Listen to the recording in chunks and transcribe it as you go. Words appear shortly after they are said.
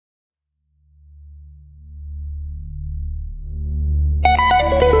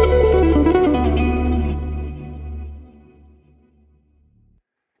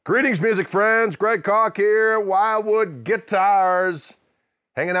Greetings, music friends. Greg Koch here, Wildwood Guitars.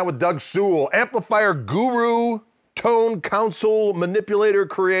 Hanging out with Doug Sewell, amplifier guru, tone council, manipulator,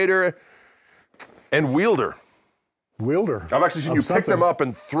 creator, and wielder. Wielder. I've actually seen you pick them up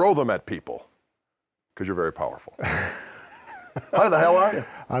and throw them at people because you're very powerful. How the hell are you?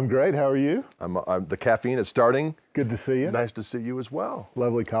 I'm great. How are you? The caffeine is starting. Good to see you. Nice to see you as well.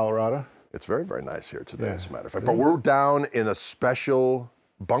 Lovely Colorado. It's very, very nice here today, as a matter of fact. But we're down in a special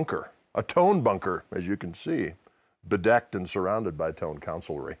bunker, a tone bunker, as you can see, bedecked and surrounded by tone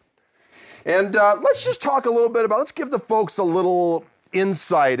councilry. And let's just talk a little bit about, let's give the folks a little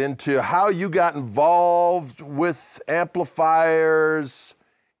insight into how you got involved with amplifiers,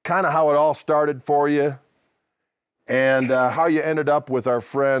 kind of how it all started for you, and how you ended up with our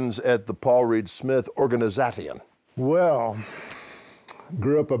friends at the Paul Reed Smith Organization. Well,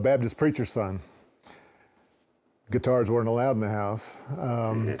 grew up a Baptist preacher's son. Guitars weren't allowed in the house.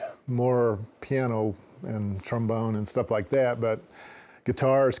 More piano and trombone and stuff like that, but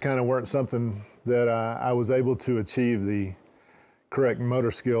guitars kind of weren't something that I was able to achieve the correct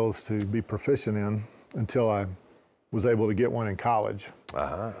motor skills to be proficient in until I was able to get one in college.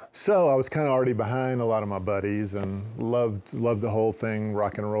 So I was kind of already behind a lot of my buddies and loved the whole thing,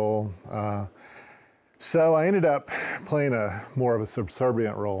 rock and roll. So I ended up playing more of a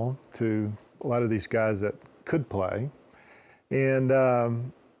subservient role to a lot of these guys that could play, and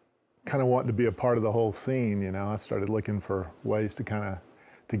kind of wanting to be a part of the whole scene. You know, I started looking for ways to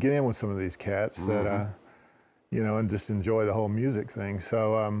to get in with some of these cats that you know, and just enjoy the whole music thing.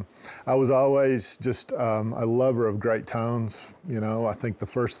 So I was always just a lover of great tones. You know, I think the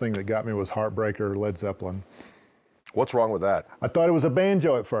first thing that got me was Heartbreaker, Led Zeppelin. What's wrong with that? I thought it was a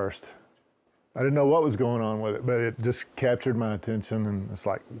banjo at first. I didn't know what was going on with it, but it just captured my attention, and it's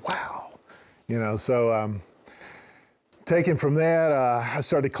like, wow. You know, so taken from that, I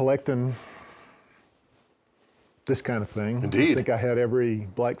started collecting this kind of thing. Indeed. I think I had every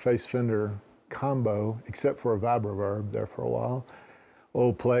blackface Fender combo except for a vibroverb there for a while.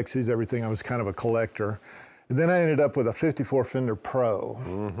 Old Plexis, everything. I was kind of a collector. And then I ended up with a 54 Fender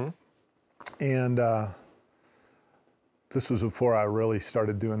Pro. And this was before I really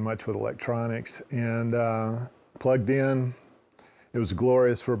started doing much with electronics. And plugged in. It was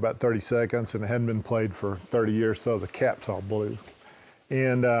glorious for about 30 seconds, and it hadn't been played for 30 years, so the cap's all blue.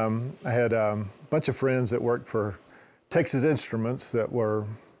 And I had a bunch of friends that worked for Texas Instruments that were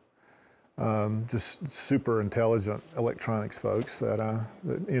just super intelligent electronics folks that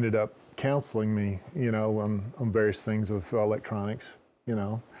ended up counseling me, you know, on various things with electronics, you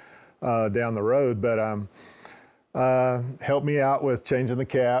know, down the road. But helped me out with changing the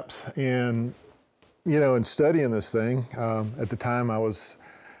caps and, you know, and studying this thing. At the time, I was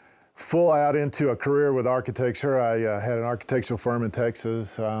full out into a career with architecture. I had an architectural firm in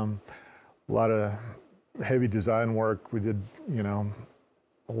Texas, a lot of heavy design work. We did, you know,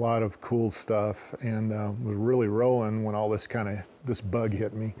 a lot of cool stuff, and was really rolling when all this this bug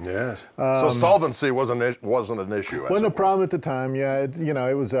hit me. Yes. So solvency wasn't an issue. Wasn't a problem at the time. Yeah, you know,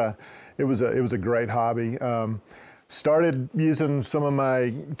 it was a great hobby. Started using some of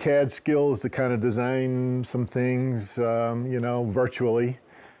my CAD skills to kind of design some things, you know, virtually,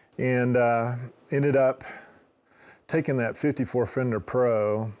 and ended up taking that 54 Fender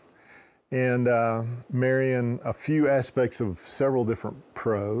Pro and marrying a few aspects of several different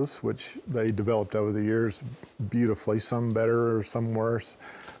Pros, which they developed over the years beautifully, some better, some worse.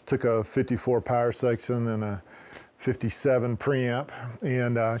 Took a 54 power section and a 57 preamp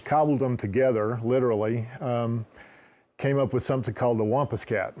and cobbled them together, literally. Came up with something called the Wampus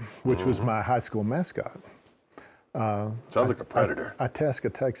Cat, which was my high school mascot. Sounds like a predator. Itasca,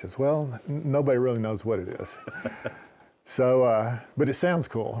 Texas. Well, nobody really knows what it is. So, but it sounds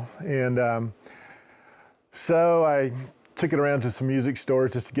cool. And so I took it around to some music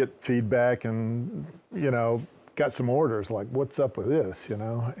stores just to get feedback and, you know, got some orders like, what's up with this, you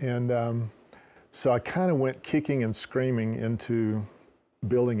know? And so I kind of went kicking and screaming into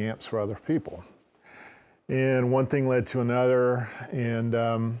building amps for other people. And one thing led to another,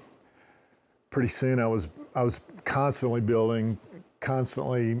 and pretty soon I was constantly building,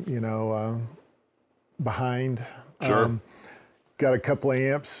 constantly, you know, behind. Sure. Got a couple of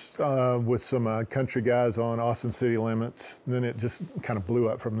amps with some country guys on Austin City Limits. Then it just kind of blew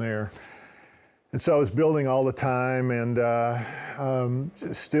up from there. And so I was building all the time, and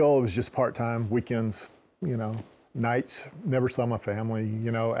still it was just part-time, weekends, you know. Nights, never saw my family,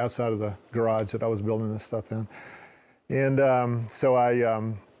 you know, outside of the garage that I was building this stuff in. And so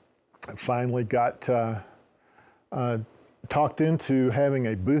I finally got talked into having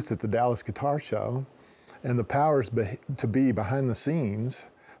a booth at the Dallas Guitar Show, and the powers to be behind the scenes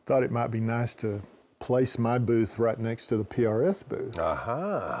thought it might be nice to place my booth right next to the PRS booth.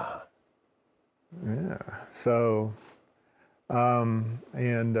 Aha. Yeah. So,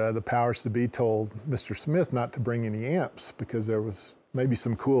 the powers to be told Mr. Smith not to bring any amps because there was maybe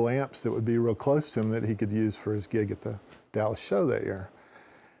some cool amps that would be real close to him that he could use for his gig at the Dallas show that year.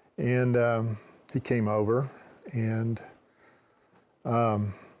 And he came over and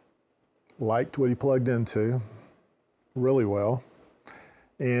liked what he plugged into really well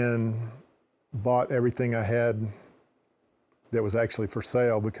and bought everything I had that was actually for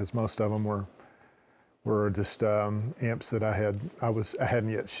sale because most of them were just amps that I hadn't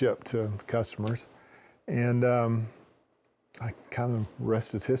yet shipped to customers. And I kind of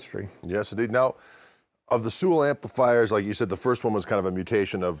rest is history. Yes, indeed. Now, of the Sewell amplifiers, like you said, the first one was kind of a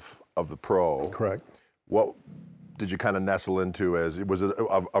mutation of the Pro. Correct. What did you kind of nestle into as, was it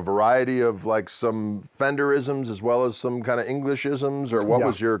a variety of like some Fenderisms as well as some kind of Englishisms, or what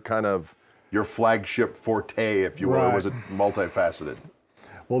was your kind of, your flagship forte, if you will, or was it multifaceted?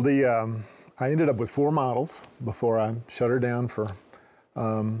 Well, I ended up with 4 models before I shut her down for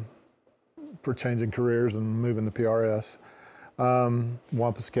changing careers and moving to PRS.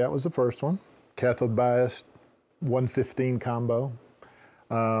 Wampus Cat was the first one. Cathode biased 115 combo,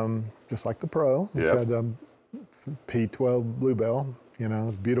 just like the Pro, which had the P12 Bluebell. You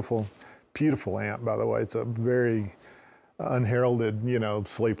know, beautiful, beautiful amp, by the way. It's a very unheralded, you know,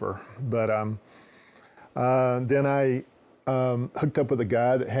 sleeper. But then I hooked up with a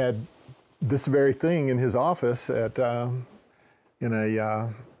guy that had this very thing in his office at in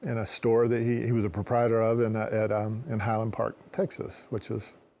a store that he was a proprietor of in Highland Park, Texas, which is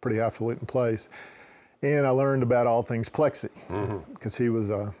a pretty highfalutin place. And I learned about all things plexi because he was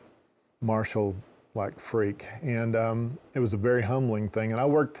a Marshall-like freak, and it was a very humbling thing. And I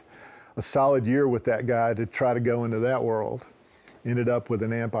worked a solid year with that guy to try to go into that world. Ended up with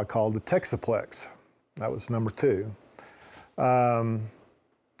an amp I called the Texaplex. That was number 2.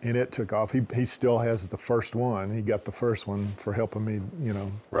 And it took off. He still has the first one. He got the first one for helping me, you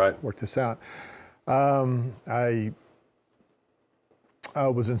know, work this out. I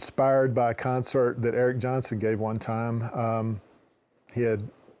was inspired by a concert that Eric Johnson gave one time. He had,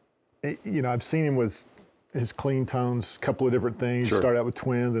 you know, I've seen him with his clean tones, a couple of different things. Sure. Started out with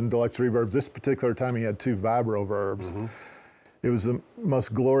twins and deluxe reverbs. This particular time he had 2 vibro verbs. It was the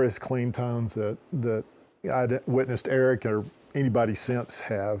most glorious clean tones that I'd witnessed Eric or anybody since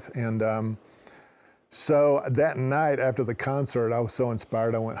have. And so that night after the concert, I was so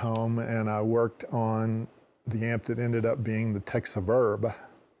inspired, I went home and I worked on the amp that ended up being the Texaverb.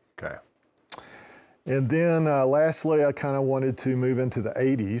 Okay. And then lastly, I kind of wanted to move into the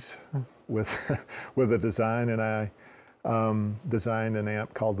 80s with a design, and I designed an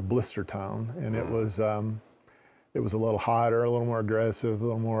amp called the Blister Tone, and it was a little hotter, a little more aggressive, a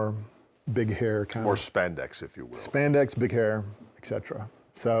little more big hair kind more of. More spandex, if you will. Spandex, big hair, etc.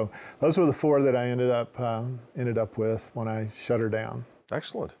 So those were the 4 that I ended up with when I shut her down.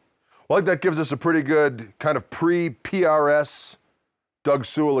 Excellent. Well, that gives us a pretty good kind of pre-PRS Doug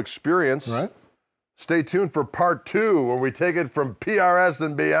Sewell experience. Right. Stay tuned for part 2 when we take it from PRS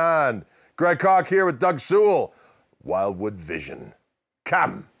and beyond. Greg Koch here with Doug Sewell. Wildwood Vision.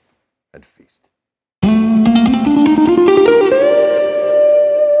 Come and feast.